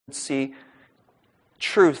see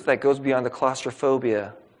truth that goes beyond the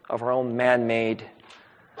claustrophobia of our own man-made,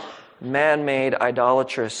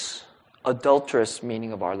 idolatrous, adulterous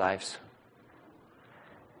meaning of our lives.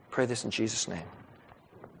 Pray this in Jesus' name.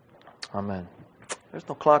 Amen. There's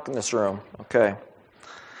no clock in this room. Okay.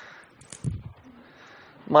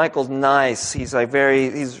 Michael's nice. He's a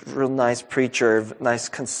real nice preacher, nice,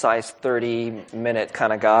 concise, 30-minute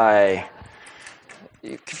kind of guy.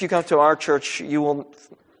 If you come to our church, you won't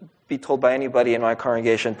be told by anybody in my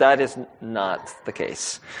congregation that is not the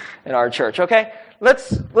case in our church. Okay,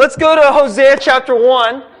 let's go to Hosea chapter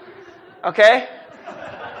 1. Okay.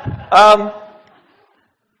 I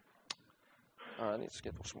need to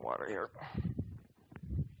get some water here.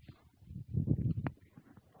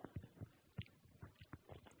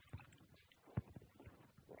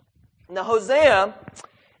 Now, Hosea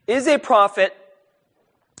is a prophet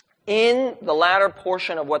in the latter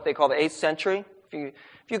portion of what they call the 8th century. If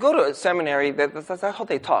you go to a seminary, that's how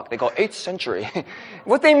they talk. They go 8th century.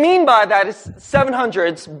 What they mean by that is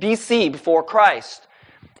 700s BC, before Christ.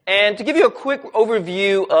 And to give you a quick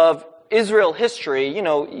overview of Israel history,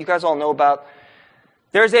 you guys all know about,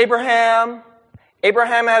 there's Abraham.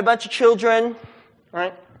 Abraham had a bunch of children,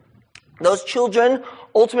 right? Those children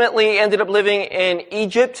ultimately ended up living in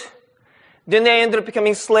Egypt. Then they ended up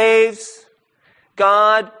becoming slaves.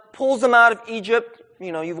 God pulls them out of Egypt.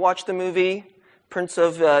 You've watched the movie, Prince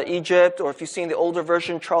of Egypt, or if you've seen the older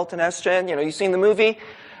version, Charlton Heston, you've seen the movie.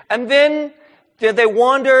 And then they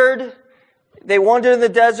wandered. They wandered in the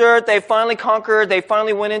desert. They finally conquered. They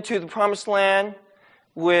finally went into the promised land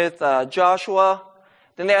with Joshua.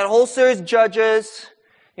 Then they had a whole series of judges.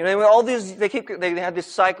 All these, they had these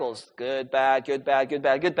cycles. Good, bad, good, bad, good,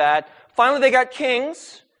 bad, good, bad. Finally, they got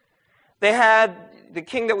kings. They had the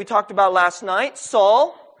king that we talked about last night,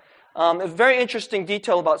 Saul. A very interesting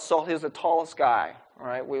detail about Saul. He was the tallest guy. All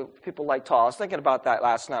right, people like tall. I was thinking about that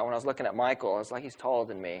last night when I was looking at Michael. I was like, he's taller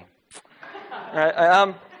than me. All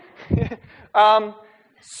right.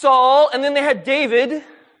 Saul, and then they had David,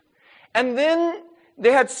 and then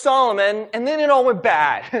they had Solomon, and then it all went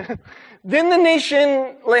bad. Then the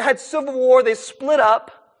nation had civil war. They split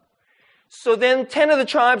up. So then 10 of the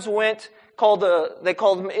tribes went. They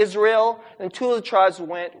called them Israel, and 2 of the tribes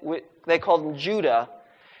they called them Judah.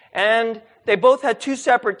 And they both had 2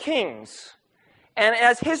 separate kings. And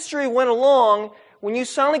as history went along, when you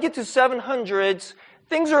suddenly get to 700s,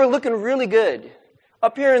 things are looking really good.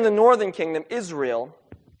 Up here in the northern kingdom, Israel,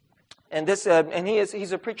 and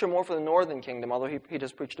he's a preacher more for the northern kingdom, although he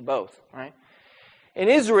does preach to both, right? In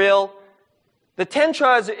Israel, the 10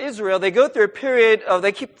 tribes of Israel, they go through a period of,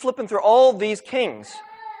 they keep flipping through all these kings.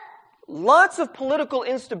 Lots of political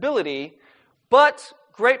instability, but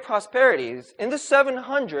great prosperities. In the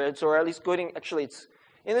 700s, or at least it's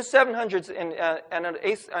in the 700s, and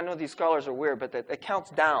I know these scholars are weird, but it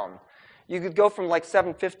counts down. You could go from like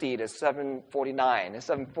 750 to 749 to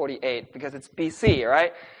 748 because it's BC,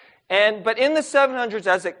 right? But in the 700s,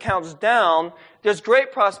 as it counts down, there's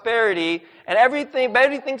great prosperity, and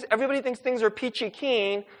everybody thinks things are peachy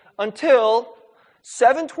keen until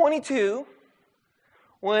 722.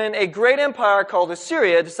 When a great empire called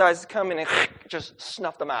Assyria decides to come in and just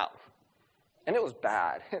snuff them out. And it was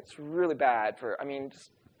bad. It's really bad it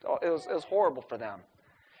was horrible for them.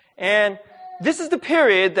 And this is the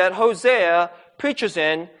period that Hosea preaches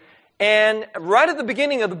in. And right at the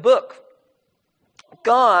beginning of the book,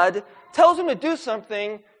 God tells him to do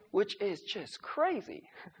something which is just crazy.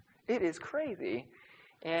 It is crazy.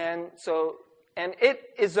 And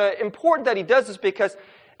it is important that he does this because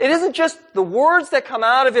it isn't just the words that come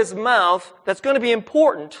out of his mouth that's going to be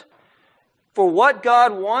important for what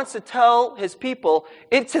God wants to tell his people.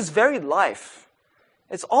 It's his very life.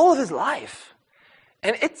 It's all of his life.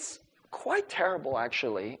 And it's quite terrible,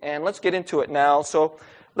 actually. And let's get into it now. So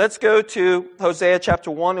let's go to Hosea chapter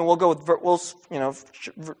 1, and we'll go with,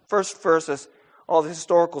 first verses, all the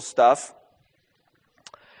historical stuff.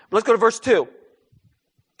 But let's go to verse 2.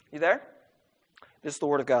 You there? This is the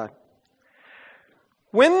word of God.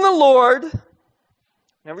 When the Lord,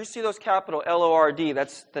 whenever you see those capital L-O-R-D,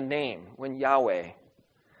 that's the name, when Yahweh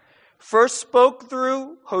first spoke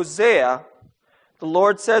through Hosea, the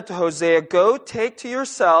Lord said to Hosea, go take to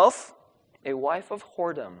yourself a wife of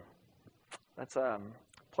whoredom. That's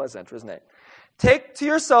pleasant, isn't it? Take to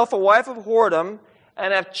yourself a wife of whoredom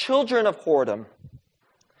and have children of whoredom.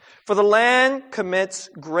 For the land commits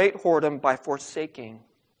great whoredom by forsaking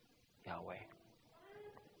Yahweh.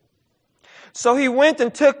 So he went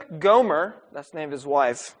and took Gomer, that's the name of his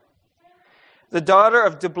wife, the daughter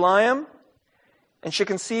of Diblaim, and she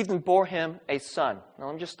conceived and bore him a son. Now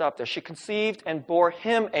let me just stop there. She conceived and bore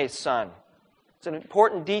him a son. It's an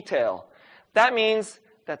important detail. That means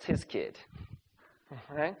that's his kid.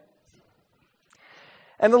 Right?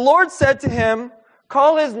 And the Lord said to him,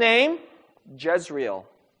 call his name Jezreel.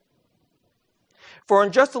 For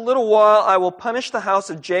in just a little while I will punish the house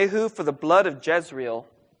of Jehu for the blood of Jezreel,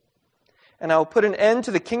 and I will put an end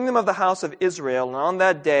to the kingdom of the house of Israel, and on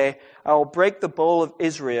that day I will break the bow of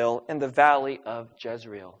Israel in the valley of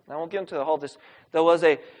Jezreel. Now I won't get into the whole this. There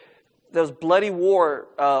was bloody war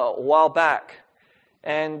a while back,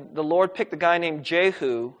 and the Lord picked a guy named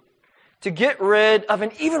Jehu to get rid of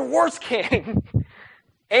an even worse king,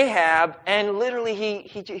 Ahab, and literally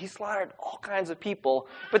he slaughtered all kinds of people.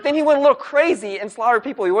 But then he went a little crazy and slaughtered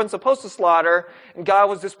people he wasn't supposed to slaughter, and God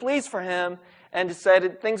was displeased for him and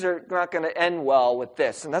decided things are not going to end well with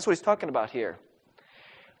this. And that's what he's talking about here.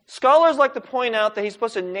 Scholars like to point out that he's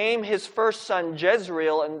supposed to name his first son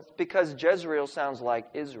Jezreel, and because Jezreel sounds like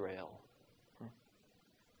Israel.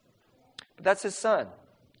 But that's his son.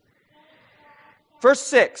 Verse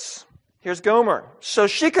 6, here's Gomer. So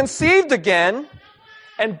she conceived again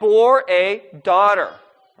and bore a daughter.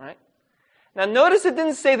 Right? Now notice it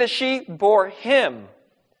didn't say that she bore him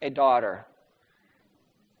a daughter.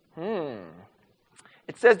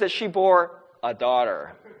 It says that she bore a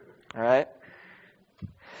daughter. All right?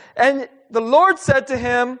 And the Lord said to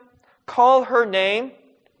him, call her name.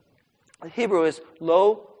 The Hebrew is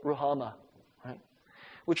Lo Ruhamah, right?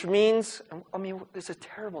 Which means, it's a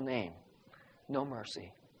terrible name. No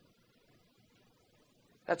mercy.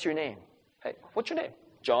 That's your name. Hey, what's your name?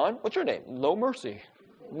 John? What's your name? No mercy.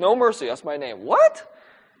 No mercy, that's my name. What?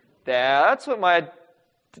 That's what my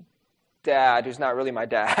dad, who's not really my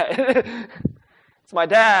dad. It's my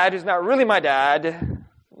dad, who's not really my dad,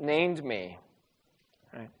 named me.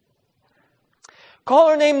 Right? Call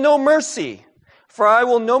her name No Mercy, for I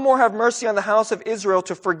will no more have mercy on the house of Israel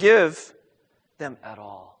to forgive them at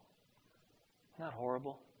all. Isn't that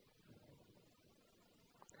horrible?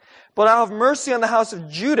 But I'll have mercy on the house of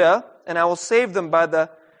Judah, and I will save them by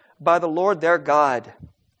the Lord their God.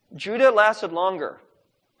 Judah lasted longer.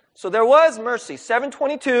 So there was mercy.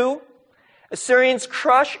 722, Assyrians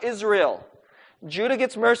crush Israel. Judah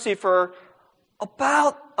gets mercy for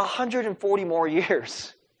about 140 more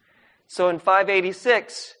years. So in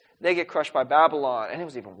 586, they get crushed by Babylon, and it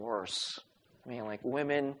was even worse.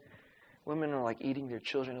 Women are like eating their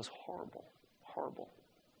children. It was horrible. Horrible.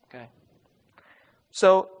 Okay?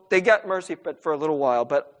 So they got mercy but for a little while.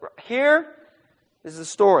 But here is the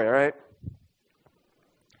story, all right?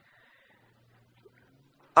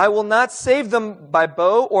 I will not save them by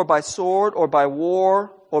bow or by sword or by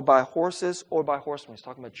war or by horses or by horsemen. He's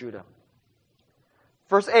talking about Judah.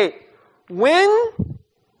 Verse 8. When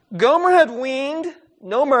Gomer had weaned,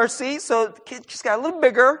 no mercy, so the kid just got a little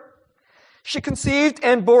bigger, she conceived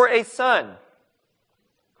and bore a son.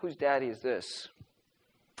 Whose daddy is this?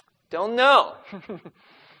 Don't know.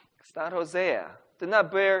 It's not Hosea. Did not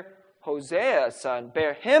bear Hosea a son,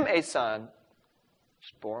 bear him a son.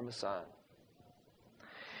 She bore him a son.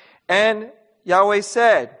 And Yahweh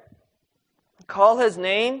said, call his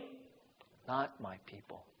name, not my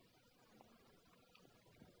people.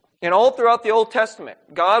 And all throughout the Old Testament,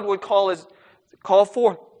 God would call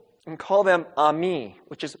forth and call them Ami,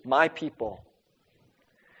 which is my people.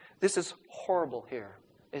 This is horrible here,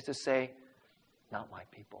 is to say, not my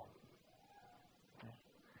people.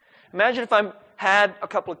 Imagine if I had a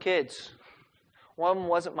couple of kids. One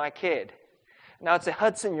wasn't my kid. Now I'd say,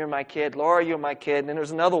 Hudson, you're my kid. Laura, you're my kid. And then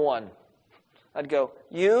there's another one. I'd go,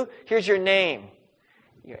 you, here's your name.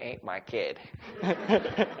 You ain't my kid.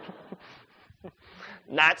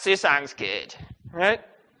 Not Susan's kid. Right?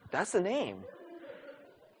 That's the name.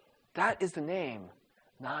 That is the name.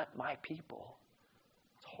 Not my people.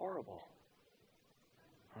 It's horrible.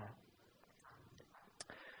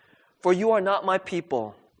 For you are not my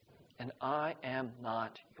people, and I am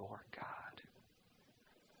not your God.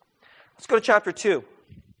 Let's go to chapter 2.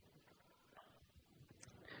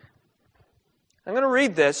 I'm going to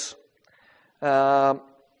read this, and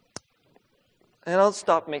I'll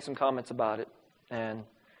stop and make some comments about it. And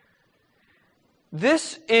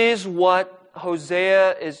this is what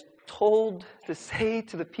Hosea is told to say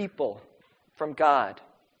to the people from God.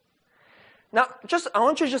 Now, I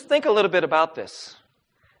want you to just think a little bit about this.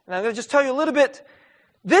 And I'm going to just tell you a little bit.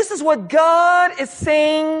 This is what God is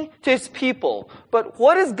saying to His people. But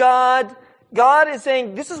what is God? God is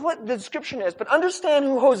saying, this is what the description is. But understand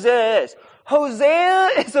who Hosea is. Hosea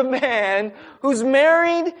is a man who's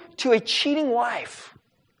married to a cheating wife.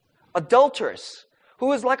 Adulteress.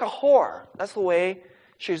 Who is like a whore. That's the way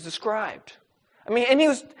she's described. And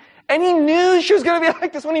he knew she was going to be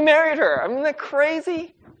like this when he married her. Isn't that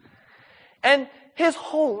crazy? And his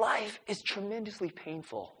whole life is tremendously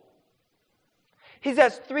painful. He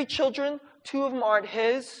has 3 children. 2 of them aren't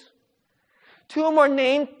his. 2 of them are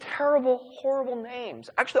named terrible, horrible names.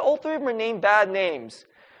 Actually, all 3 of them are named bad names.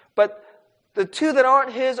 But the 2 that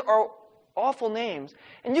aren't his are awful names.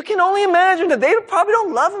 And you can only imagine that they probably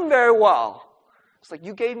don't love him very well. It's like,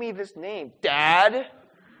 you gave me this name, Dad.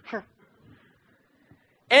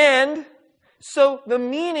 And so the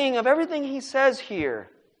meaning of everything he says here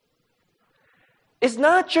is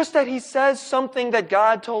not just that he says something that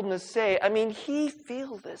God told him to say. I mean, he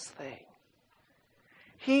feels this thing.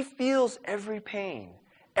 He feels every pain,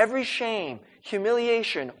 every shame,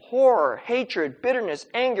 humiliation, horror, hatred, bitterness,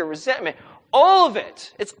 anger, resentment, all of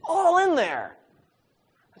it. It's all in there.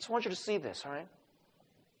 I just want you to see this, all right?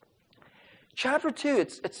 Chapter 2,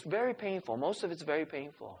 it's very painful. Most of it's very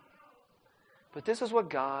painful. But this is what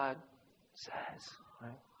God says.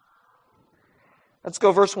 Right? Let's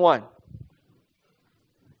go verse 1.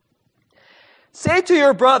 Say to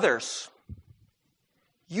your brothers,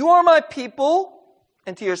 you are my people,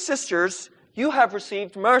 and to your sisters, you have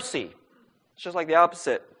received mercy. It's just like the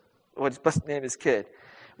opposite of what he's supposed to name his kid.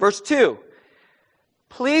 Verse 2.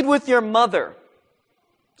 Plead with your mother.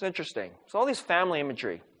 It's interesting. It's all these family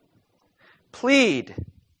imagery. Plead.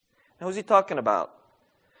 Now, who's he talking about?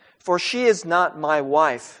 For she is not my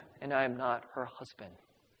wife, and I am not her husband.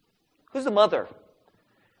 Who's the mother?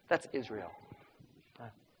 That's Israel.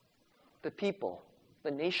 The people,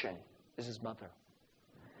 the nation, is his mother.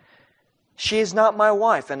 She is not my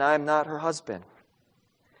wife, and I am not her husband.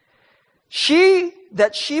 She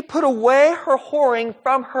put away her whoring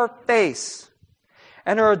from her face,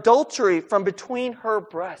 and her adultery from between her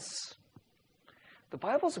breasts. The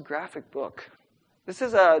Bible's a graphic book. This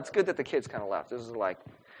is it's good that the kids kind of laugh. This is like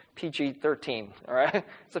PG-13, all right?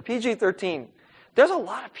 It's a PG-13. There's a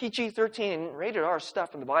lot of PG-13 and rated R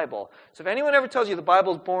stuff in the Bible. So if anyone ever tells you the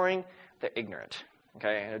Bible's boring, they're ignorant,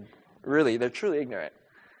 okay? Really, they're truly ignorant.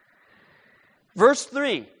 Verse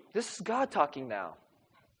 3, this is God talking now.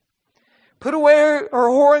 Put away her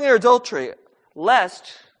whoring and her adultery,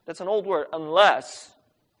 lest, that's an old word, unless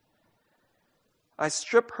I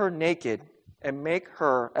strip her naked and make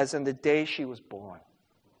her as in the day she was born.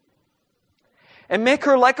 And make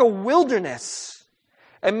her like a wilderness,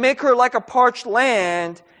 and make her like a parched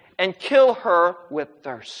land, and kill her with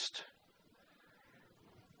thirst.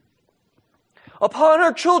 Upon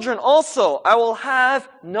her children also I will have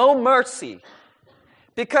no mercy,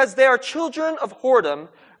 because they are children of whoredom,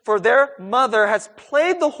 for their mother has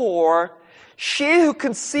played the whore, she who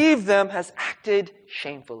conceived them has acted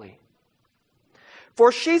shamefully.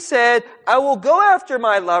 For she said, I will go after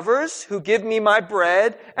my lovers who give me my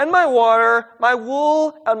bread and my water, my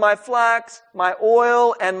wool and my flax, my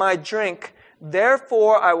oil and my drink.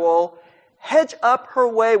 Therefore I will hedge up her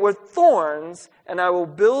way with thorns, and I will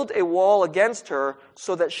build a wall against her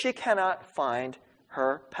so that she cannot find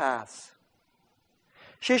her paths.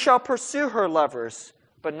 She shall pursue her lovers,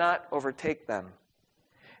 but not overtake them.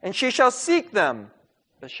 And she shall seek them,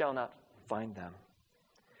 but shall not find them.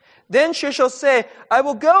 Then she shall say, I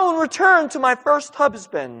will go and return to my first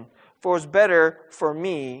husband, for it is better for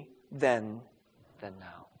me then than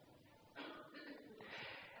now.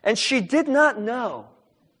 And she did not know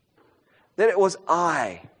that it was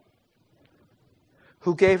I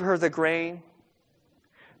who gave her the grain,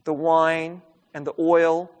 the wine, and the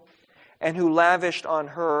oil, and who lavished on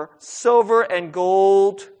her silver and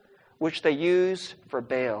gold, which they use for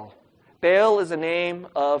Baal. Baal is the name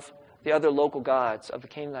of the other local gods, of the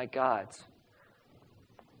Canaanite gods.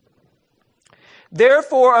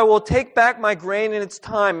 Therefore I will take back my grain in its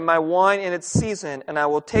time, and my wine in its season, and I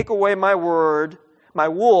will take away my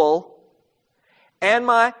wool, and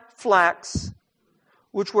my flax,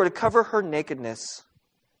 which were to cover her nakedness.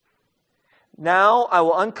 Now I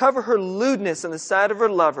will uncover her lewdness in the sight of her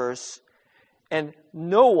lovers, and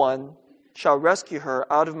no one shall rescue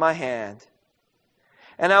her out of my hand.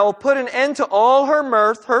 And I will put an end to all her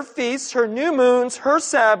mirth, her feasts, her new moons, her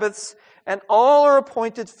Sabbaths, and all her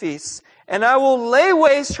appointed feasts. And I will lay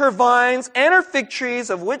waste her vines and her fig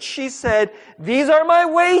trees, of which she said, these are my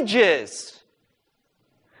wages.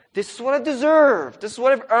 This is what I deserve. This is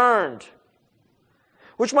what I've earned,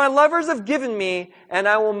 which my lovers have given me, and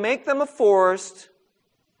I will make them a forest.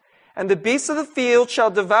 And the beasts of the field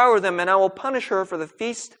shall devour them, and I will punish her for the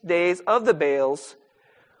feast days of the Baals,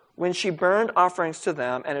 when she burned offerings to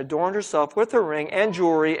them and adorned herself with her ring and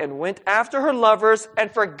jewelry and went after her lovers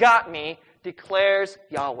and forgot me, declares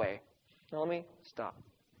Yahweh. Now let me stop.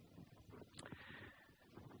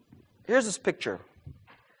 Here's this picture.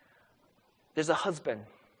 There's a husband.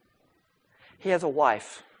 He has a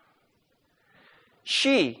wife.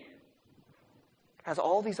 She has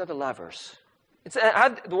all these other levers.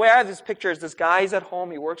 The way I have this picture is this guy is at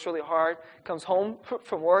home, he works really hard, comes home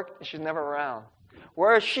from work, and she's never around.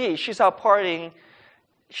 Where is she? She's out partying.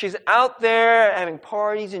 She's out there having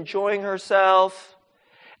parties, enjoying herself.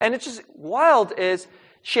 And it's just wild is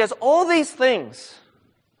she has all these things.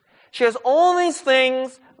 She has all these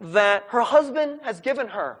things that her husband has given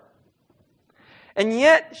her. And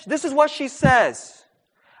yet, this is what she says.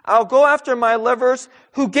 I'll go after my lovers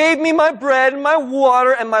who gave me my bread and my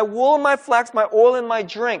water and my wool and my flax, my oil and my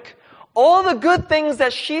drink. All the good things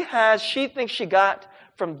that she has, she thinks she got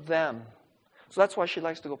from them. So that's why she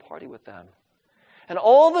likes to go party with them. And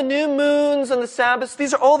all the new moons and the Sabbaths,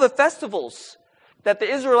 these are all the festivals that the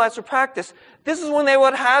Israelites would practice. This is when they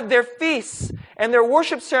would have their feasts and their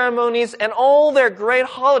worship ceremonies and all their great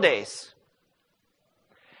holidays.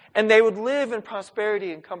 And they would live in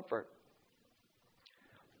prosperity and comfort.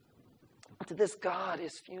 To this, God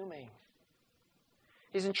is fuming.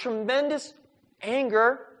 He's in tremendous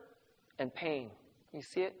anger and pain. You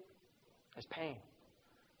see it? There's pain.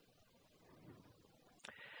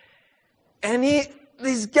 And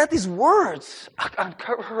he's got these words.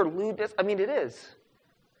 Uncover her lewdness. I mean, it is.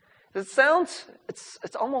 It sounds, it's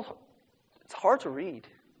hard to read,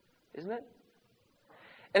 isn't it?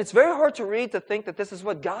 And it's very hard to read to think that this is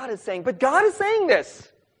what God is saying. But God is saying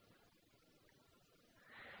this.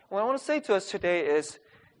 What I want to say to us today is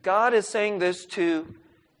God is saying this to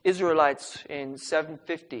Israelites in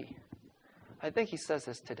 750. I think He says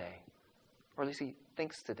this today. Or at least He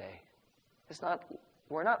thinks today.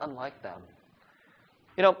 We're not unlike them.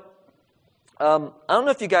 You know, I don't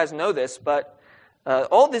know if you guys know this, but any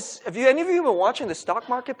of you been watching the stock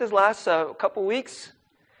market this last couple weeks?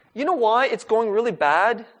 You know why it's going really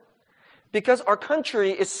bad? Because our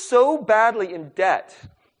country is so badly in debt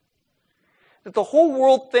that the whole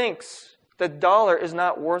world thinks the dollar is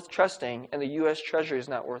not worth trusting and the U.S. Treasury is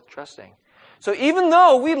not worth trusting. So even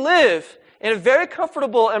though we live in a very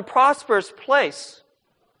comfortable and prosperous place,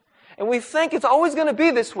 and we think it's always going to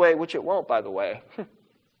be this way, which it won't, by the way,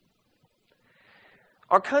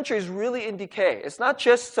 our country is really in decay. It's not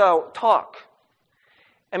just talk.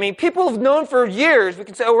 I mean, people have known for years, we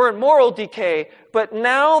can say, we're in moral decay, but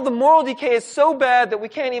now the moral decay is so bad that we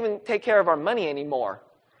can't even take care of our money anymore.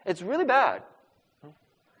 It's really bad.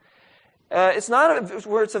 It's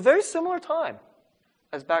a very similar time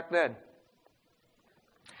as back then.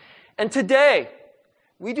 And today,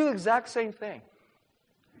 we do the exact same thing.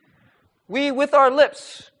 We, with our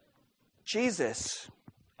lips, Jesus,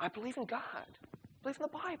 I believe in God, I believe in the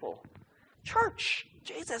Bible, church,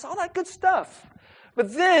 Jesus, all that good stuff.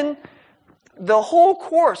 But then, the whole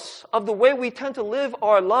course of the way we tend to live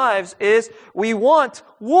our lives is we want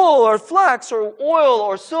wool or flax or oil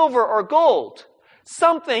or silver or gold.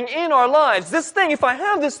 Something in our lives. This thing, if I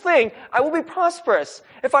have this thing, I will be prosperous.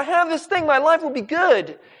 If I have this thing, my life will be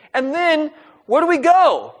good. And then, where do we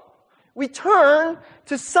go? We turn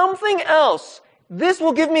to something else. This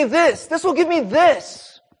will give me this. This will give me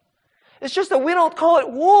this. It's just that we don't call it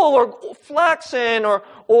wool or flaxen or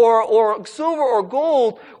silver or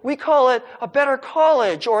gold. We call it a better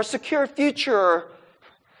college or a secure future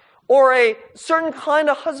or a certain kind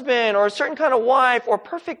of husband or a certain kind of wife or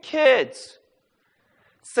perfect kids.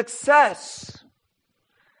 Success.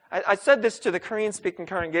 I said this to the Korean-speaking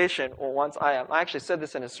congregation once. I actually said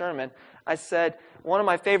this in a sermon. I said, one of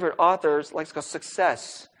my favorite authors likes to go,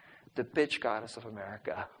 success, the bitch goddess of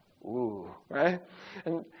America. Ooh, right?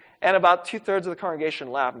 And about 2/3 of the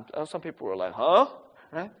congregation laughed. Some people were like, huh?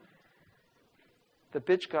 Right? The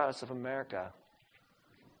bitch goddess of America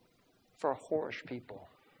for a whorish people.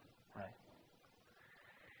 Right?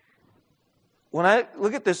 When I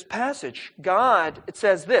look at this passage, God, it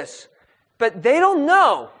says this, but they don't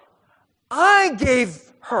know. I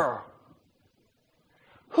gave her.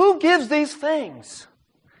 Who gives these things?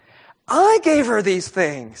 I gave her these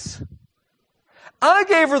things. I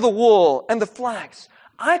gave her the wool and the flax.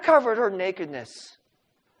 I covered her nakedness.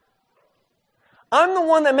 I'm the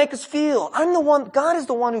one that makes us feel. God is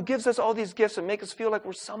the one who gives us all these gifts and makes us feel like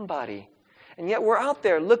we're somebody. And yet we're out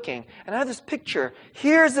there looking. And I have this picture.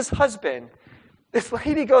 Here's this husband. This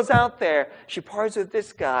lady goes out there. She parties with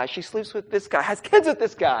this guy. She sleeps with this guy. Has kids with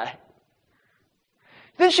this guy.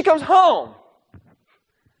 Then she comes home.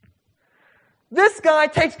 This guy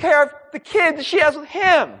takes care of the kid that she has with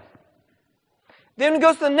him. Then it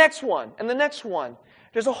goes to the next one and the next one.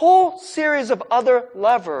 There's a whole series of other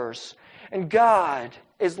levers. And God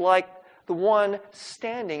is like the one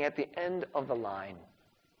standing at the end of the line.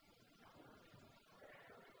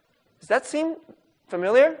 Does that seem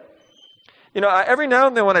familiar? Every now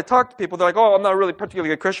and then when I talk to people, they're like, oh, I'm not really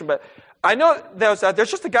particularly a good Christian, but I know there's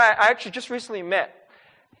just a guy I actually just recently met.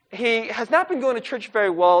 He has not been going to church very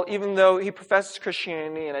well, even though he professes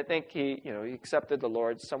Christianity, and I think he accepted the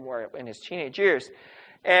Lord somewhere in his teenage years.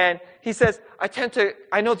 And he says,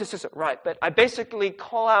 I know this isn't right, but I basically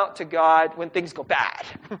call out to God when things go bad.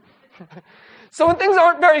 So when things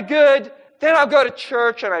aren't very good, then I'll go to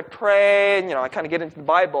church and I pray, and I kind of get into the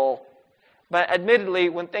Bible. But admittedly,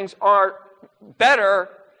 when things aren't better,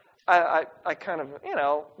 I kind of,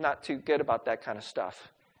 not too good about that kind of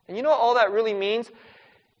stuff. And you know what all that really means?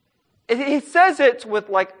 He says it with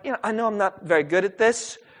I know I'm not very good at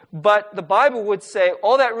this, but the Bible would say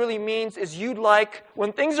all that really means is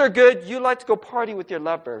when things are good, you like to go party with your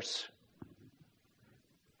lovers.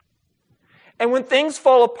 And when things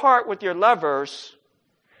fall apart with your lovers,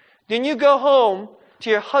 then you go home to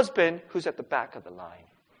your husband who's at the back of the line.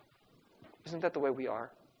 Isn't that the way we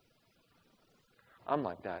are? I'm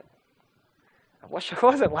like that. I wish I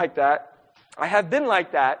wasn't like that. I have been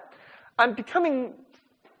like that. I'm becoming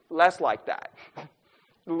less like that.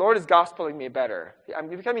 The Lord is gospeling me better. I'm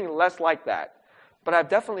becoming less like that. But I've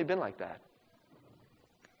definitely been like that.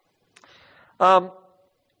 Let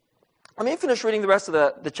me finish reading the rest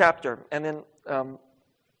of the chapter, and then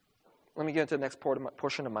let me get into the next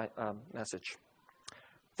portion of my message.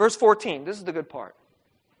 Verse 14, this is the good part.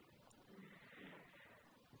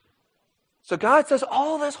 So God says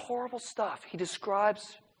all this horrible stuff. He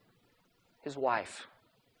describes his wife,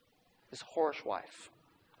 his whorish wife.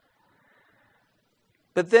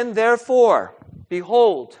 But then, therefore,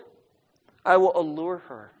 behold, I will allure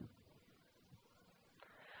her.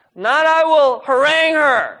 Not I will harangue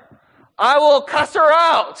her. I will cuss her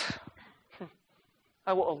out.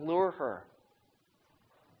 I will allure her.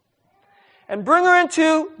 And bring her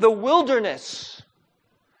into the wilderness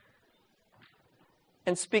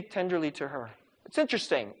and speak tenderly to her. It's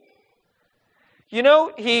interesting. He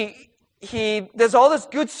does all this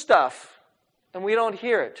good stuff, and we don't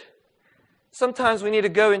hear it. Sometimes we need to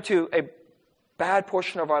go into a bad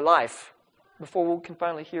portion of our life before we can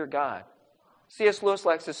finally hear God. C.S. Lewis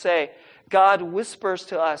likes to say, God whispers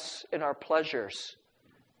to us in our pleasures,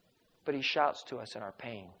 but he shouts to us in our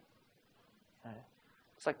pain.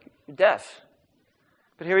 It's like death.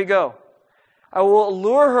 But here we go. I will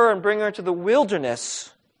allure her and bring her into the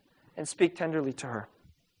wilderness and speak tenderly to her.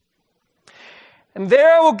 And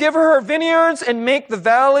there I will give her her vineyards and make the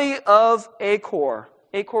valley of Achor.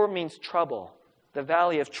 Achor means trouble. The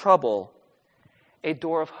valley of trouble. A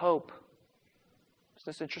door of hope. Is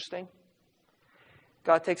this interesting?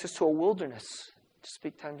 God takes us to a wilderness to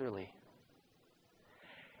speak tenderly.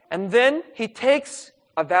 And then he takes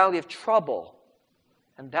a valley of trouble,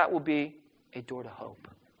 and that will be a door to hope.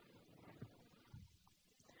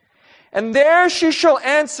 And there she shall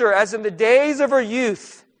answer as in the days of her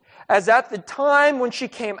youth, as at the time when she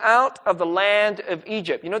came out of the land of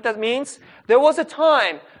Egypt. You know what that means? There was a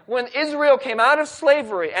time when Israel came out of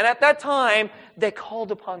slavery, and at that time, they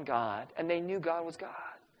called upon God, and they knew God was God.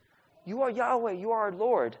 You are Yahweh, you are our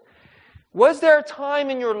Lord. Was there a time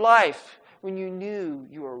in your life when you knew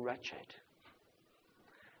you were wretched?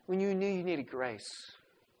 When you knew you needed grace?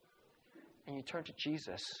 And you turned to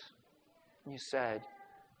Jesus, and you said,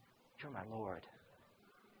 you're my Lord.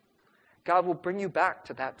 God will bring you back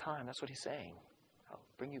to that time. That's what he's saying. I'll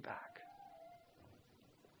bring you back.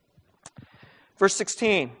 Verse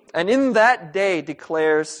 16, and in that day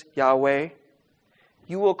declares Yahweh,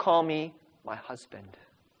 you will call me my husband.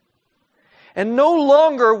 And no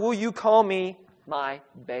longer will you call me my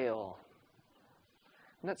Baal.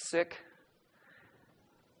 Isn't that sick?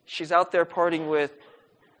 She's out there partying with,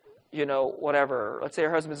 whatever. Let's say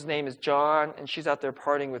her husband's name is John, and she's out there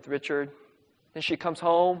partying with Richard. Then she comes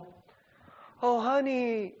home. Oh,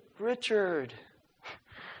 honey, Richard,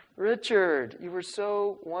 you were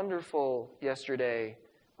so wonderful yesterday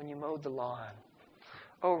when you mowed the lawn.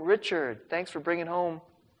 Oh, Richard, thanks for bringing home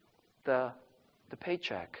the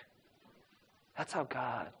paycheck. That's how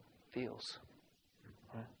God feels.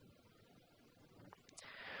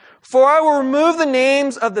 For I will remove the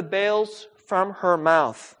names of the Baals from her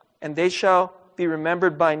mouth, and they shall be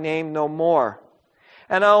remembered by name no more.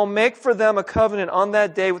 And I will make for them a covenant on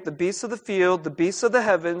that day with the beasts of the field, the beasts of the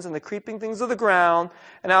heavens, and the creeping things of the ground.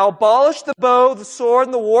 And I will abolish the bow, the sword,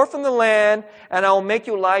 and the war from the land, and I will make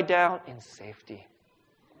you lie down in safety.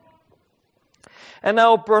 And I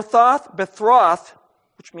will betroth,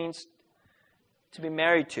 which means to be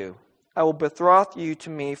married to. I will betroth you to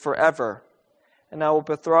me forever, and I will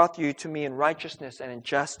betroth you to me in righteousness and in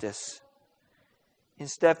justice, in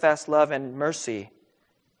steadfast love and mercy.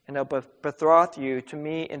 And I will betroth you to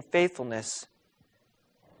me in faithfulness.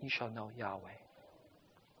 you shall know Yahweh.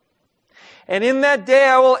 And in that day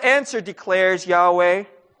I will answer, declares Yahweh.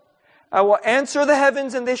 I will answer the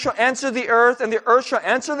heavens, and they shall answer the earth, and the earth shall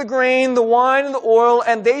answer the grain, the wine, and the oil,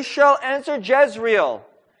 and they shall answer Jezreel.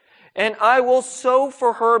 And I will sow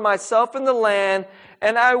for her myself in the land,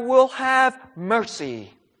 and I will have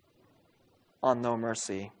mercy on no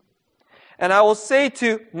mercy. And I will say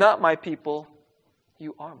to not my people,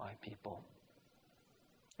 you are my people.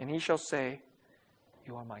 And he shall say,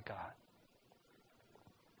 you are my God.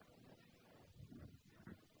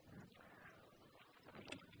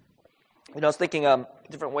 I was thinking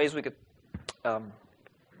different ways we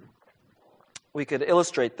could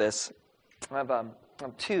illustrate this. I have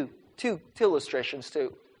two illustrations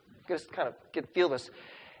to just kind of feel this.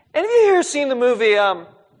 Any of you here seen the movie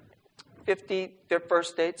 50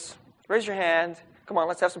 First Dates? Raise your hand. Come on,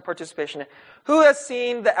 let's have some participation. Who has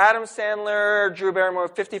seen the Adam Sandler, Drew Barrymore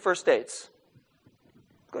 50 First Dates?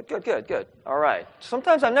 Good. All right.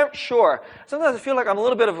 Sometimes I'm never sure. Sometimes I feel like I'm a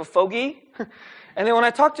little bit of a fogey. And then when I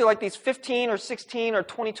talk to like these 15 or 16 or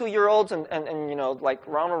 22-year-olds and you know, like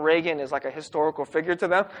Ronald Reagan is like a historical figure to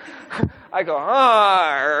them, I go,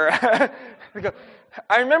 I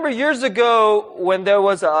remember years ago when there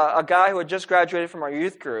was a guy who had just graduated from our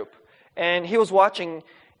youth group, and he was watching,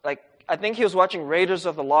 I think he was watching Raiders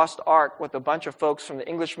of the Lost Ark with a bunch of folks from the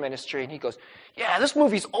English ministry, and he goes, yeah, this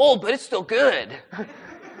movie's old, but it's still good.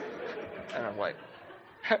 And I'm like,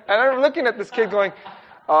 and I'm looking at this kid going,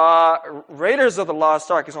 Raiders of the Lost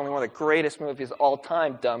Ark is only one of the greatest movies of all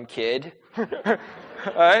time, dumb kid. All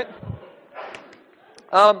right?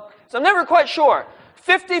 So I'm never quite sure.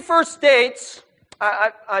 50 First Dates,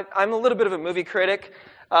 I'm a little bit of a movie critic.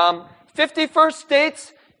 50 First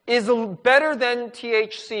Dates is better than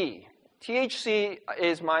THC. THC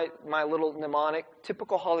is my little mnemonic,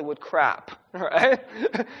 typical Hollywood crap. All right?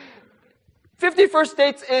 50 First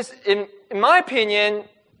Dates is, in my opinion,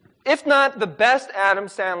 if not the best Adam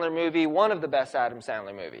Sandler movie, one of the best Adam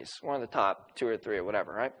Sandler movies. One of the top 2 or 3 or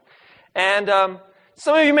whatever, right? And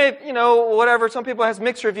some of you may, whatever, some people has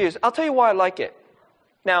mixed reviews. I'll tell you why I like it.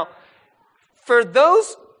 Now, for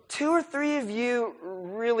those 2 or 3 of you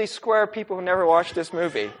really square people who never watched this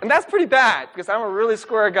movie, and that's pretty bad, because I'm a really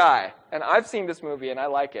square guy, and I've seen this movie, and I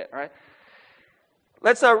like it, right?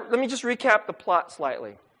 Let me just recap the plot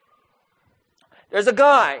slightly. There's a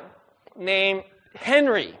guy named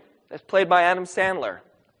Henry, that's played by Adam Sandler.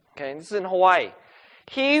 Okay, this is in Hawaii.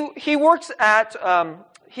 He works at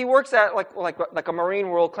like a Marine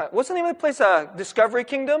World. What's the name of the place? Discovery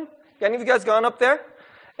Kingdom. Any of you guys gone up there?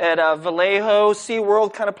 At Vallejo,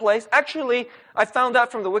 SeaWorld kind of place. Actually, I found out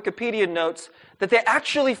from the Wikipedia notes that they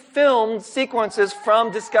actually filmed sequences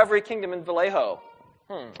from Discovery Kingdom in Vallejo.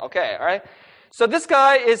 Okay, all right. So this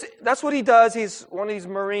guy that's what he does. He's one of these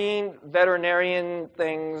marine veterinarian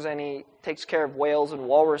things, and he takes care of whales and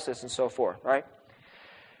walruses and so forth, right?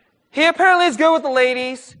 He apparently is good with the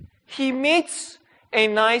ladies. He meets a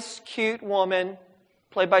nice, cute woman,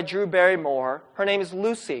 played by Drew Barrymore. Her name is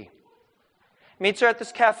Lucy. Meets her at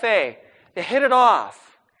this cafe. They hit it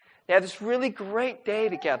off. They have this really great day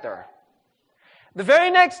together. The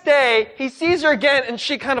very next day, he sees her again, and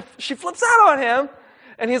she flips out on him.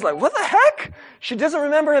 And he's like, what the heck? She doesn't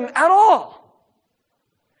remember him at all.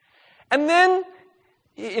 And then,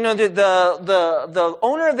 the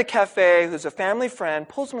owner of the cafe, who's a family friend,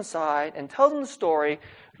 pulls him aside and tells him the story.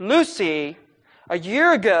 Lucy, a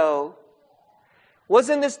year ago,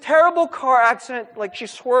 was in this terrible car accident, like she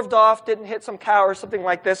swerved off, didn't hit some cow or something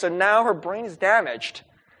like this, and now her brain is damaged.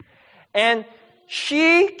 And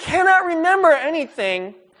she cannot remember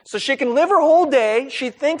anything. So she can live her whole day. She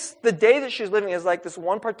thinks the day that she's living is like this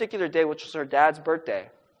one particular day, which is her dad's birthday.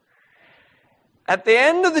 At the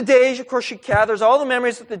end of the day, of course, she gathers all the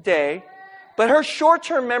memories of the day, but her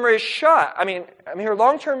short-term memory is shot. I mean, her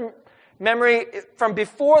long-term memory from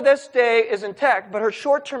before this day is intact, but her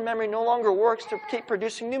short-term memory no longer works to keep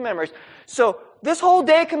producing new memories. So this whole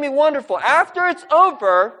day can be wonderful. After it's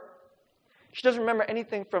over, she doesn't remember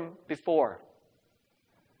anything from before.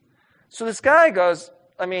 So this guy goes,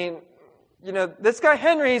 this guy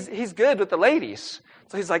Henry, he's good with the ladies.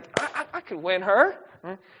 So he's like, I could win her.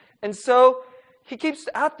 And so he keeps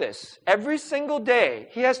at this. Every single day,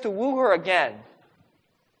 he has to woo her again.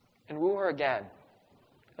 And woo her again.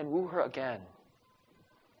 And woo her again.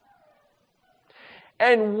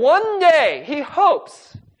 And one day, he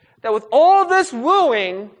hopes that with all this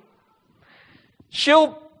wooing,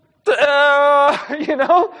 she'll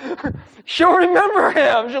remember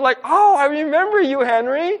him. She's like, oh, I remember you,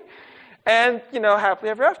 Henry. And, happily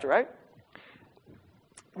ever after, right?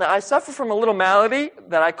 Now, I suffer from a little malady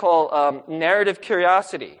that I call narrative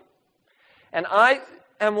curiosity. And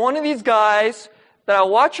am one of these guys that I'll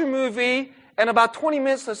watch a movie, and about 20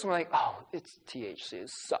 minutes later, I'm like, oh, it's THC. It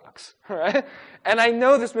sucks. Right? And I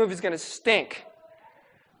know this movie's going to stink.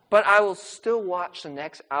 But I will still watch the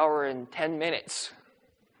next hour and 10 minutes.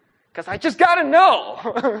 Because I just got to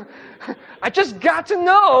know. I just got to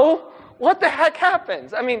know what the heck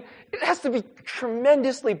happens. I mean, it has to be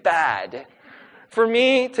tremendously bad for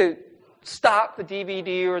me to stop the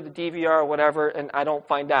DVD or the DVR or whatever, and I don't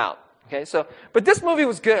find out. Okay, but this movie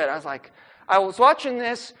was good. I was watching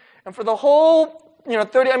this, and for the whole,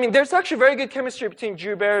 30, there's actually very good chemistry between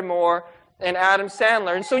Drew Barrymore and Adam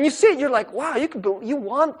Sandler. And so when you see it, you're like, wow, you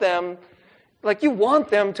want them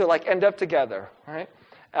to end up together, right?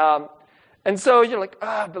 And so you're like,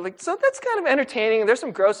 so that's kind of entertaining. There's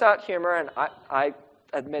some gross out humor, and I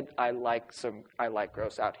admit I like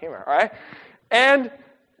gross out humor, all right? And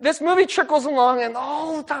this movie trickles along, and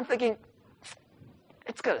all the time thinking,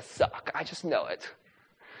 it's gonna suck. I just know it.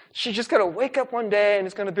 She's just gonna wake up one day, and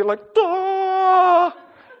it's gonna be like, "Duh!"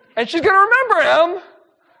 And she's gonna remember him,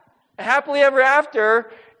 happily ever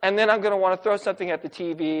after, and then I'm gonna want to throw something at the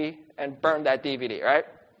TV and burn that DVD, right?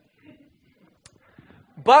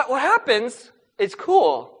 But what happens is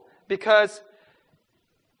cool, because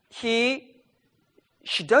she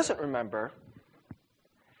doesn't remember,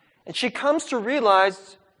 and she comes to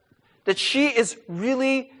realize that she is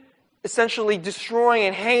really essentially destroying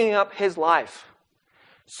and hanging up his life.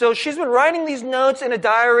 So she's been writing these notes in a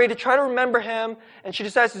diary to try to remember him, and she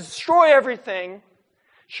decides to destroy everything.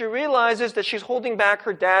 She realizes that she's holding back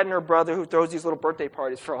her dad and her brother, who throws these little birthday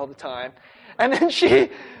parties for all the time. And then she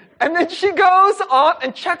goes off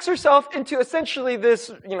and checks herself into essentially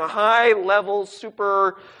this, high-level,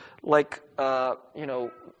 super,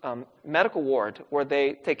 medical ward where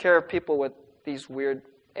they take care of people with these weird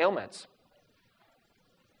ailments.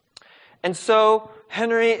 And so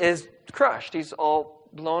Henry is crushed. He's all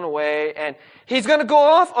blown away, and he's going to go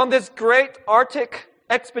off on this great Arctic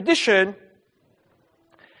expedition,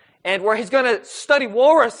 and where he's going to study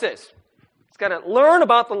walruses. He's going to learn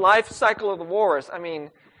about the life cycle of the walrus.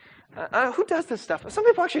 Who does this stuff? Some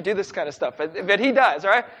people actually do this kind of stuff, but he does,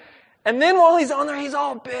 right? And then while he's on there, he's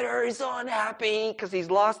all bitter, he's all unhappy, because he's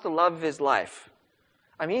lost the love of his life.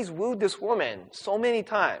 He's wooed this woman so many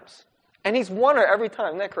times, and he's won her every time.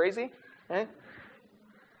 Isn't that crazy? Right?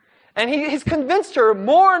 And he's convinced her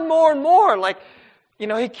more and more and more. He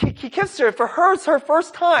kissed her. For her, it's her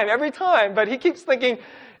first time, every time. But he keeps thinking,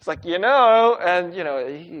 it's like, and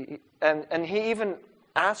he even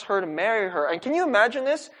asked her to marry her. And can you imagine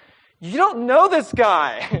this? You don't know this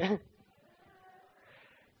guy.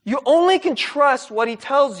 You only can trust what he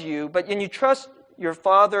tells you, but when you trust your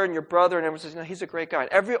father and your brother, and everyone says, he's a great guy.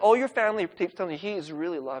 All your family keeps telling you he has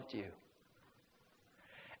really loved you.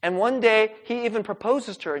 And one day, he even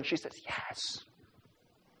proposes to her, and she says, yes.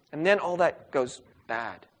 And then all that goes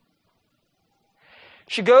bad.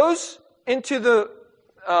 She goes into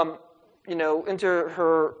into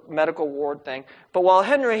her medical ward thing. But while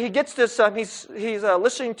Henry, he gets this, he's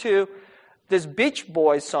listening to this Beach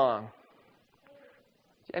Boys song.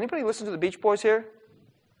 Anybody listen to the Beach Boys here?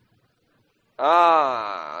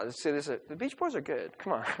 Let's see, the Beach Boys are good.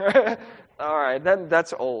 Come on. All right,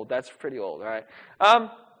 that's old. That's pretty old, all right?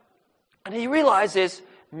 And he realizes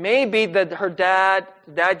maybe that her dad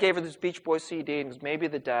gave her this Beach Boys CD, and maybe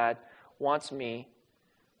the dad wants me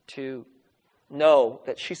to know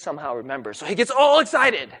that she somehow remembers. So he gets all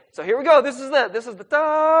excited. So here we go. This is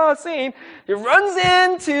the scene. He runs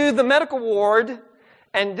into the medical ward,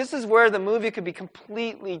 and this is where the movie could be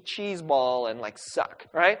completely cheeseball and suck,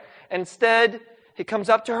 right? And instead, he comes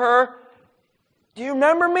up to her. Do you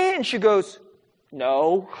remember me? And she goes,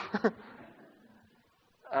 no. And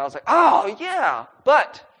I was like, oh, yeah,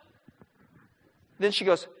 but. Then she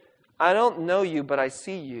goes, I don't know you, but I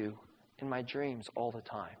see you in my dreams all the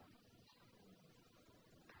time.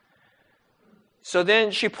 So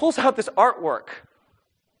then she pulls out this artwork.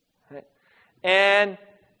 Right? And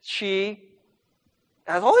she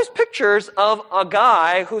has all these pictures of a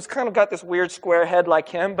guy who's kind of got this weird square head like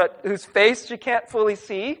him, but whose face she can't fully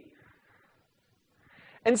see.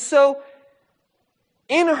 And so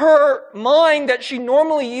in her mind that she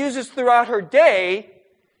normally uses throughout her day,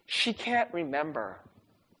 she can't remember.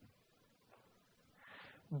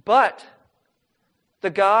 But the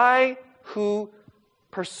guy who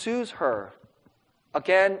pursues her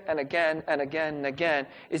again and again and again and again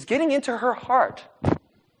is getting into her heart.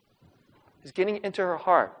 Is getting into her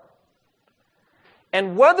heart.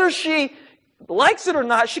 And whether she likes it or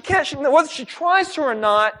not, whether she tries to or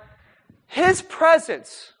not, his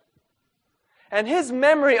presence and his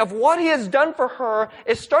memory of what he has done for her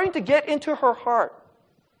is starting to get into her heart.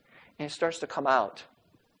 And it starts to come out.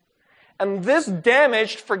 And this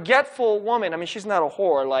damaged, forgetful woman, I mean, she's not a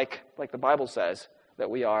whore like the Bible says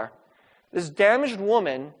that we are. This damaged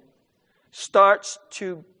woman starts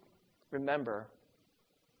to remember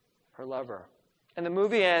her lover. And the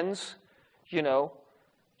movie ends, he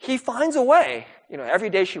finds a way.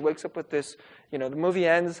 Every day she wakes up with this, the movie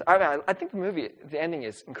ends. I think the ending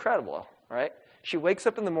is incredible, right? She wakes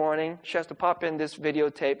up in the morning, she has to pop in this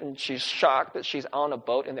videotape, and she's shocked that she's on a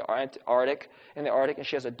boat in the Arctic, and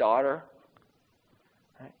she has a daughter.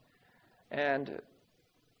 Right? And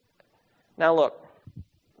now look,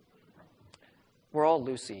 we're all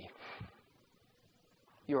Lucy.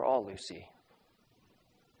 You're all Lucy.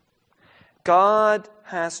 God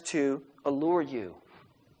has to allure you.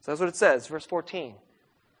 So that's what it says, verse 14.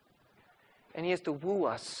 And He has to woo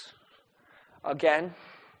us again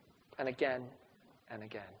and again and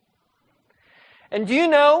again. And do you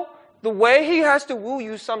know the way He has to woo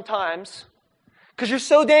you sometimes, because you're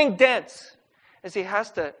so dang dense, is He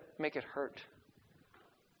has to make it hurt.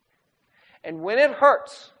 And when it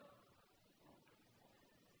hurts,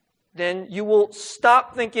 then you will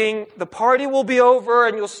stop thinking the party will be over,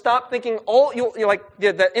 and you'll stop thinking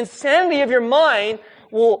the insanity of your mind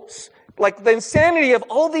will, like the insanity of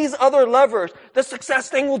all these other levers, the success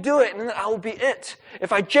thing will do it, and then I will be it.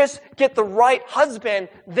 If I just get the right husband,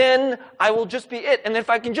 then I will just be it. And if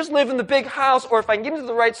I can just live in the big house, or if I can get into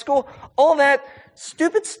the right school, all that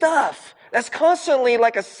stupid stuff that's constantly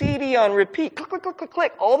like a CD on repeat, click, click, click, click,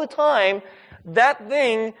 click, all the time, that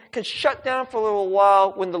thing can shut down for a little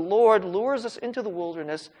while when the Lord lures us into the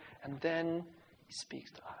wilderness, and then He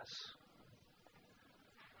speaks to us.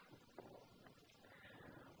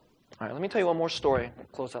 All right, let me tell you one more story to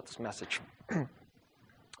close out this message.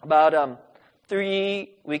 About 3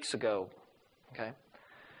 weeks ago,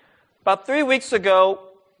 About 3 weeks ago,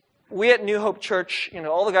 we at New Hope Church,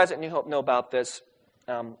 all the guys at New Hope know about this,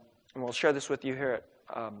 and we'll share this with you here at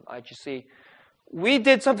IGC. We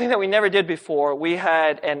did something that we never did before. We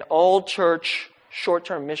had an all-church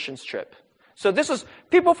short-term missions trip. So this was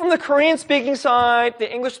people from the Korean-speaking side,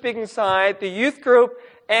 the English-speaking side, the youth group,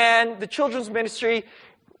 and the children's ministry.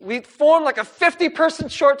 We formed like a 50-person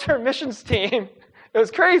short-term missions team. It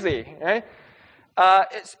was crazy, right?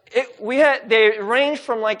 They ranged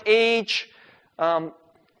from like age, 12,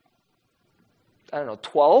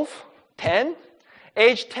 10,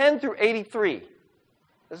 age 10 through 83.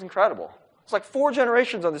 It's incredible. It's like 4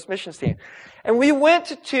 generations on this missions team. And we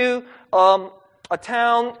went to a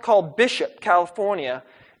town called Bishop, California.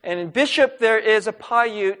 And in Bishop, there is a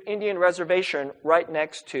Paiute Indian reservation right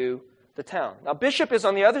next to the town. Now, Bishop is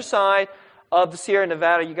on the other side of the Sierra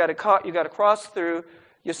Nevada. You got to cross through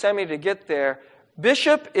Yosemite to get there.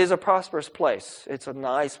 Bishop is a prosperous place. It's a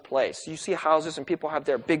nice place. You see houses and people have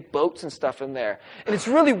their big boats and stuff in there. And it's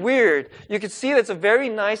really weird. You can see that it's a very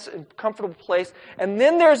nice and comfortable place. And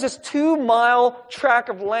then there's this 2-mile tract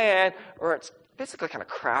of land where it's basically kind of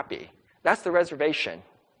crappy. That's the reservation.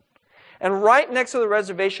 And right next to the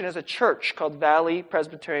reservation is a church called Valley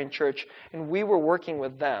Presbyterian Church, and we were working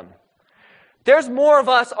with them. There's more of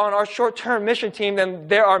us on our short-term mission team than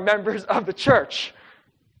there are members of the church.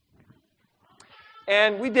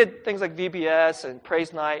 And we did things like VBS and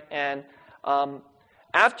Praise Night. And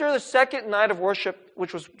after the second night of worship,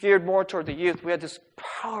 which was geared more toward the youth, we had this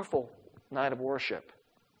powerful night of worship.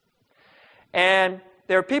 And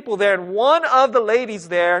there were people there. And one of the ladies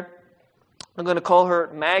there, I'm going to call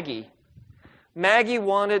her Maggie. Maggie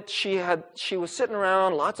she was sitting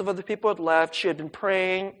around. Lots of other people had left. She had been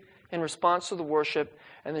praying in response to the worship.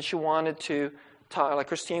 And then she wanted to talk, like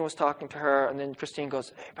Christine was talking to her, and then Christine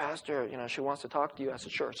goes, "Hey, Pastor, she wants to talk to you." I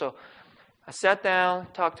said, "Sure." So I sat down,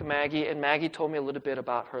 talked to Maggie, and Maggie told me a little bit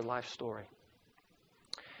about her life story.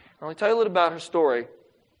 I'll tell you a little about her story.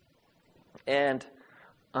 And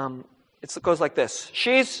it goes like this.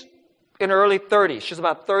 She's in her early 30s. She's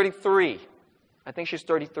about 33. I think she's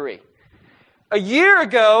 33. A year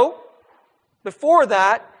ago, before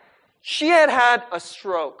that, she had a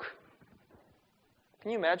stroke.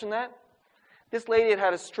 Can you imagine that? This lady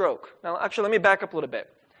had a stroke. Now, actually, let me back up a little bit.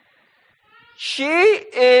 She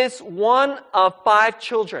is one of 5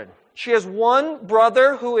 children. She has one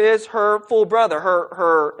brother who is her full brother.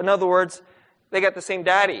 In other words, they got the same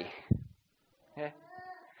daddy. Okay?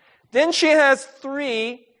 Then she has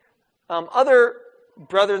 3 other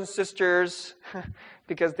brothers and sisters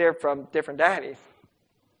because they're from different daddies.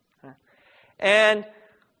 And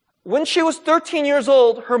when she was 13 years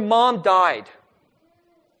old, her mom died.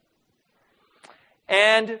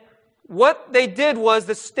 And what they did was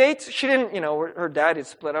the states, she didn't, her dad had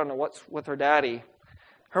split. I don't know what's with her daddy.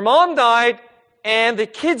 Her mom died, and the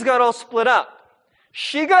kids got all split up.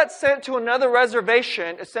 She got sent to another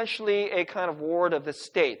reservation, essentially a kind of ward of the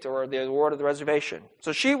state or the ward of the reservation.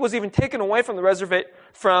 So she was even taken away from the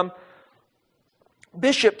from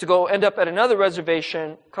Bishop to go end up at another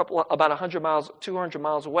reservation, about 100 miles, 200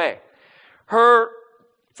 miles away. Her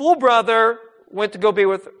full brother went to go be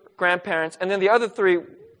with grandparents, and then the other three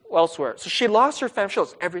elsewhere. So she lost her family. She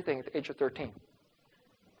lost everything at the age of 13.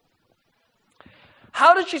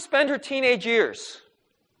 How did she spend her teenage years?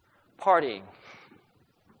 Partying.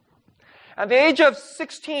 At the age of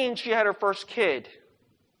 16, she had her first kid.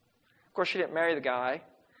 Of course, she didn't marry the guy.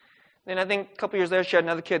 Then I think a couple years later, she had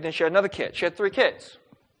another kid. Then she had another kid. She had 3 kids.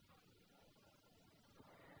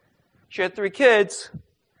 She had 3 kids.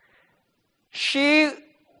 She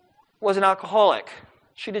was an alcoholic.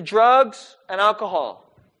 She did drugs and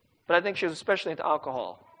alcohol. But I think she was especially into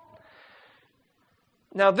alcohol.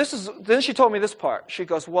 Now, then she told me this part. She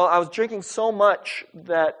goes, well, I was drinking so much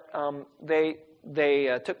that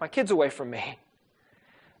they took my kids away from me.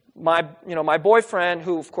 My boyfriend,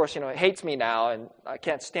 who of course hates me now, and I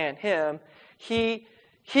can't stand him, he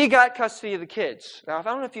got custody of the kids. Now, I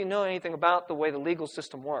don't know if you know anything about the way the legal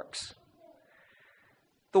system works.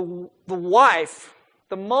 The wife,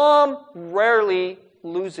 the mom, rarely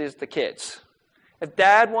loses the kids. If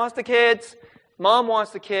dad wants the kids, mom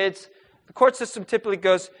wants the kids, the court system typically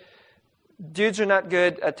goes, dudes are not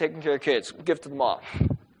good at taking care of kids. Give it to the mom.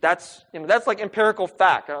 That's like empirical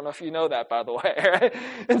fact. I don't know if you know that, by the way. Right?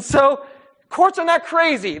 And so courts are not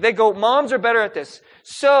crazy. They go, moms are better at this.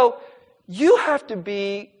 So you have to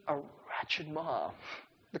be a wretched mom.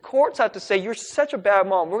 The courts have to say, you're such a bad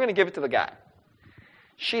mom. We're going to give it to the guy.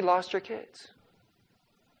 She lost her kids.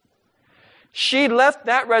 She left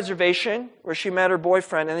that reservation where she met her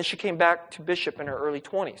boyfriend, and then she came back to Bishop in her early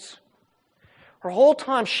 20s. Her whole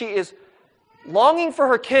time, she is longing for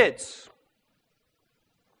her kids.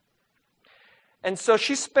 And so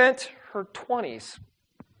she spent her 20s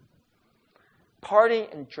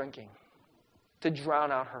partying and drinking to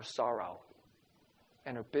drown out her sorrow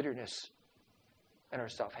and her bitterness and her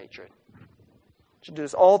self-hatred. She did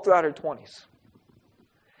this all throughout her 20s.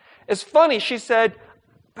 It's funny, she said,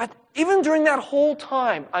 but even during that whole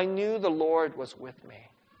time, I knew the Lord was with me.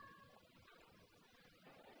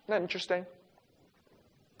 Isn't that interesting?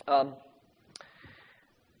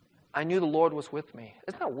 I knew the Lord was with me.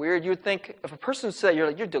 Isn't that weird? You would think if a person said,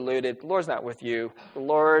 you're deluded, the Lord's not with you. The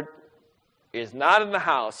Lord is not in the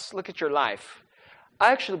house. Look at your life.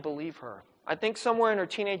 I actually believe her. I think somewhere in her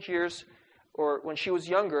teenage years or when she was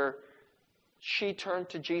younger, she turned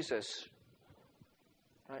to Jesus.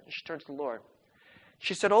 Right? She turned to the Lord.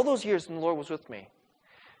 She said, all those years, and the Lord was with me.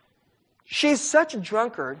 She's such a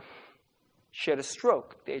drunkard, she had a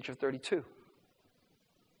stroke at the age of 32.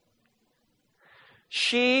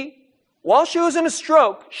 While she was in a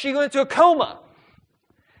stroke, she went into a coma.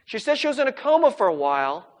 She said she was in a coma for a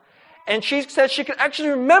while, and she said she could actually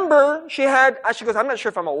remember she goes, I'm not sure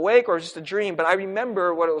if I'm awake or just a dream, but I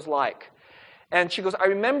remember what it was like. And she goes, I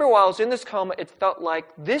remember while I was in this coma, it felt like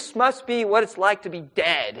this must be what it's like to be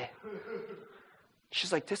dead.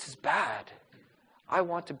 She's like, this is bad. I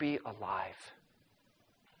want to be alive.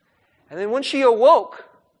 And then when she awoke,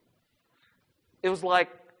 it was like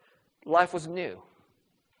life was new.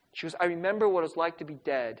 She goes, I remember what it was like to be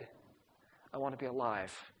dead. I want to be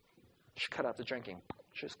alive. She cut out the drinking.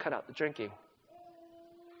 She just cut out the drinking.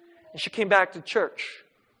 And she came back to church.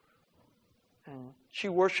 And she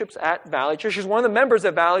worships at Valley Church. She's one of the members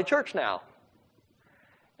of Valley Church now.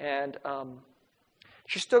 And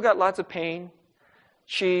she's still got lots of pain.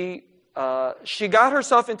 She got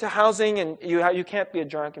herself into housing, and you can't be a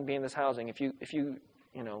drunk and be in this housing. If you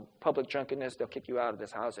public drunkenness, they'll kick you out of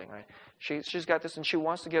this housing, right? She's got this, and she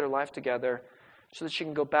wants to get her life together so that she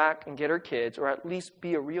can go back and get her kids, or at least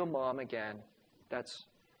be a real mom again. That's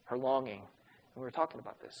her longing. And we were talking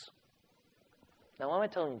about this. Now, why am I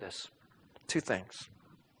telling you this? 2 things.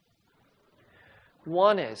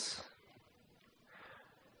 One is,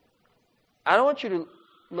 I don't want you to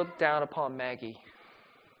look down upon Maggie.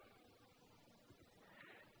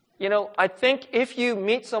 I think if you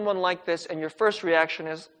meet someone like this and your first reaction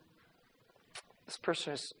is, this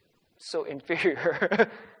person is so inferior,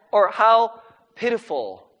 or how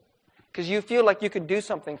pitiful, because you feel like you can do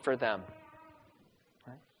something for them.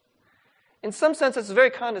 Right? In some sense, it's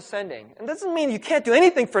very condescending. And it doesn't mean you can't do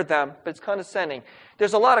anything for them, but it's condescending.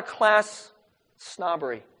 There's a lot of class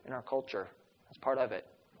snobbery in our culture. That's part of it.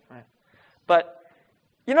 Right? But,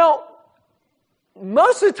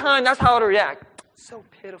 most of the time, that's how I would react. So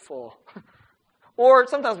pitiful. Or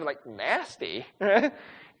sometimes we're like, nasty.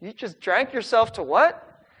 You just drank yourself to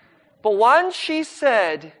what? But when she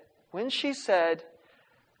said,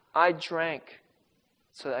 I drank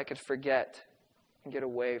so that I could forget and get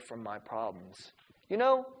away from my problems. You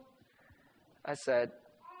know, I said,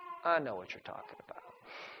 I know what you're talking about.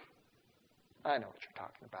 I know what you're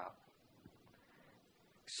talking about.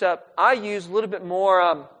 Except I use a little bit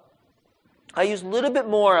more.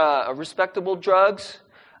 Respectable drugs.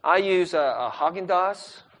 I use a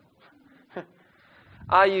Haagen-Dazs.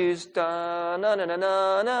 I use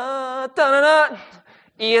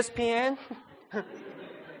ESPN.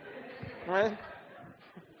 Right?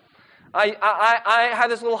 I have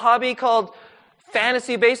this little hobby called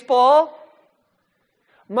fantasy baseball.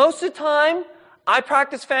 Most of the time, I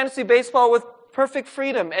practice fantasy baseball with perfect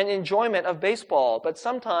freedom and enjoyment of baseball. But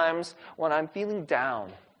sometimes, when I'm feeling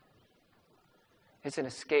down, it's an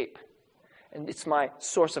escape. And it's my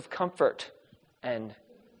source of comfort. And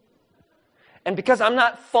because I'm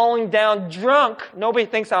not falling down drunk, nobody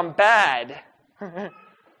thinks I'm bad.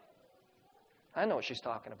 I know what she's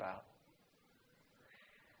talking about.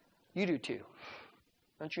 You do too.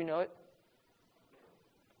 Don't you know it?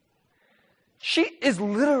 She is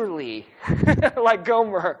literally like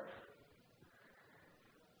Gomer.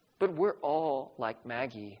 But we're all like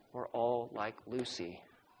Maggie. We're all like Lucy.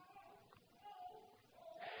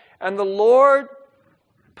 And the Lord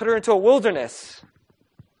put her into a wilderness.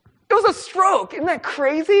 It was a stroke. Isn't that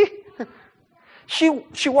crazy?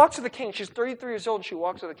 She walks with a cane. She's 33 years old and she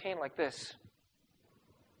walks with a cane like this.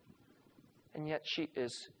 And yet she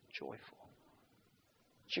is joyful.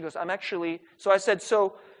 She goes, so I said,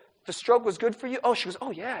 so the stroke was good for you? Oh, she goes,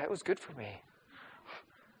 oh yeah, it was good for me.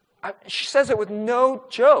 She says it with no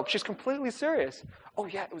joke. She's completely serious. Oh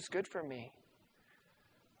yeah, it was good for me.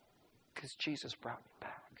 Because Jesus brought me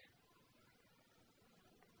back.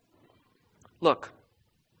 Look,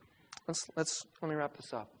 let me wrap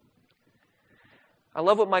this up. I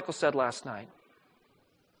love what Michael said last night.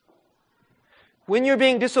 When you're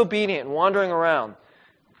being disobedient, wandering around,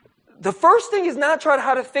 the first thing is not try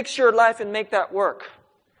how to fix your life and make that work.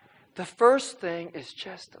 The first thing is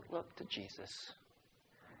just to look to Jesus.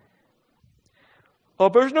 Oh,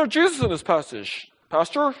 but there's no Jesus in this passage,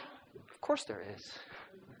 Pastor. Of course there is.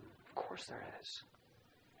 Of course there is.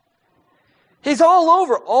 He's all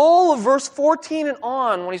over, all of verse 14 and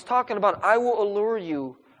on, when he's talking about, I will allure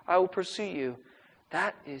you, I will pursue you.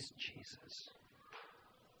 That is Jesus.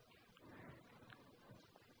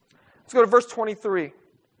 Let's go to verse 23.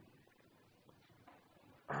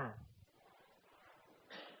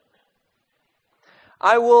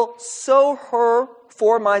 I will sow her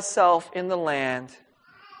for myself in the land,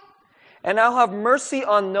 and I'll have mercy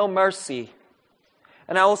on no mercy.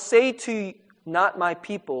 And I will say to not my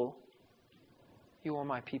people, you are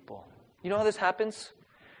my people. You know how this happens?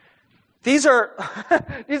 These are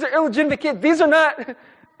illegitimate kids. These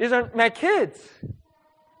are my kids.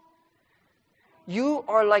 You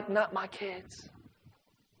are like not my kids.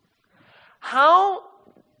 How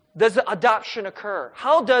does the adoption occur?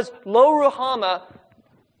 How does Lo Ruhama,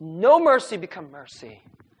 no mercy, become mercy?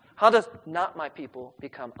 How does not my people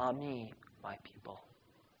become Ami, my people?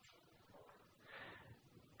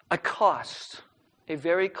 A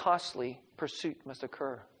very costly pursuit must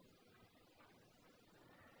occur.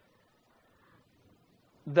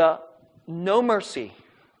 The no mercy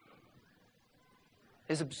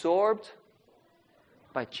is absorbed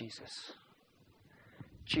by Jesus.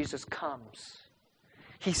 Jesus comes.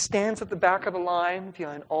 He stands at the back of the line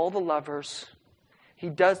behind all the lovers. He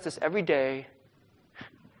does this every day.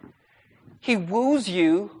 He woos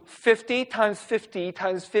you 50 times 50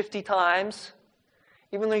 times 50 times,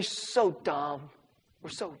 even though he's so dumb. We're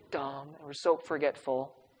so dumb and we're so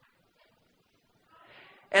forgetful.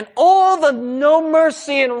 And all the no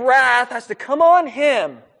mercy and wrath has to come on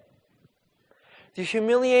him. The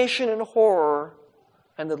humiliation and horror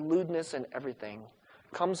and the lewdness and everything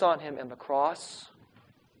comes on him in the cross.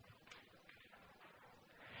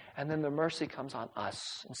 And then the mercy comes on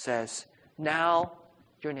us and says, now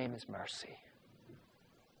your name is mercy.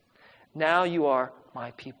 Now you are my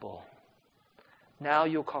people. Now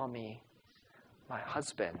you'll call me my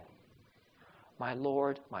husband, my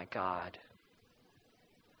Lord, my God.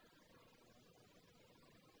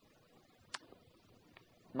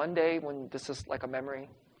 Monday, when this is like a memory,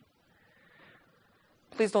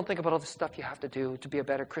 please don't think about all the stuff you have to do to be a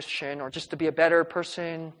better Christian or just to be a better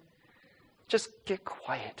person. Just get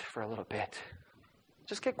quiet for a little bit.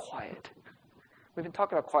 Just get quiet. We've been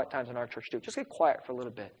talking about quiet times in our church too. Just get quiet for a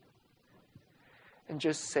little bit. And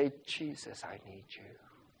just say, Jesus, I need you.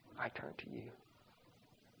 I turn to you.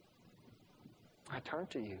 I turn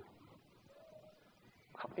to you.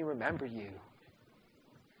 Help me remember you.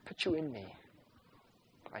 Put you in me.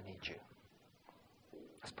 I need you.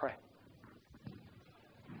 Let's pray.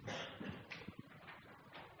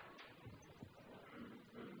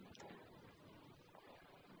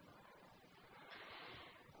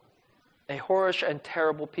 A whorish and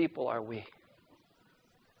terrible people are we.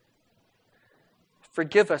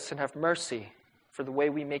 Forgive us and have mercy for the way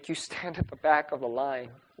we make you stand at the back of the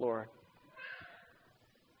line, Lord.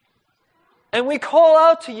 And we call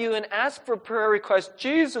out to you and ask for prayer requests.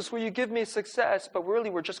 Jesus, will you give me success? But really,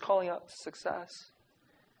 we're just calling out success.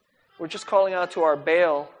 We're just calling out to our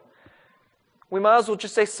Baal. We might as well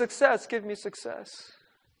just say, success, give me success.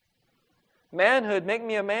 Manhood, make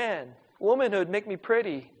me a man. Womanhood, make me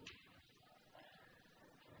pretty.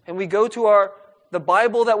 And we go to the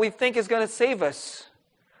Bible that we think is going to save us.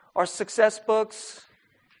 Our success books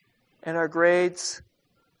and our grades.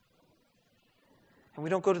 And we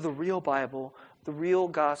don't go to the real Bible, the real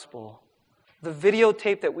gospel, the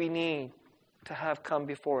videotape that we need to have come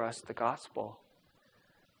before us, the gospel,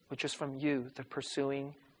 which is from you, the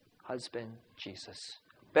pursuing husband, Jesus.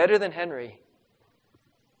 Better than Henry.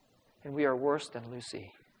 And we are worse than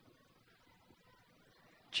Lucy.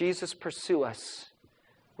 Jesus, pursue us.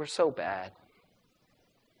 We're so bad.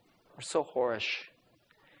 We're so whorish.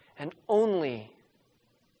 And only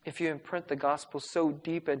if you imprint the gospel so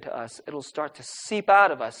deep into us, it'll start to seep out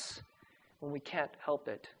of us when we can't help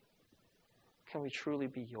it. Can we truly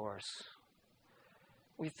be yours?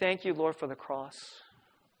 We thank you, Lord, for the cross.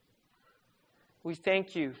 We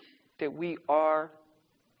thank you that we are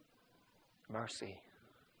mercy,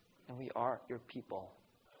 and we are your people,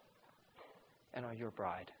 and are your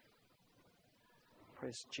bride.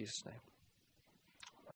 Praise Jesus' name.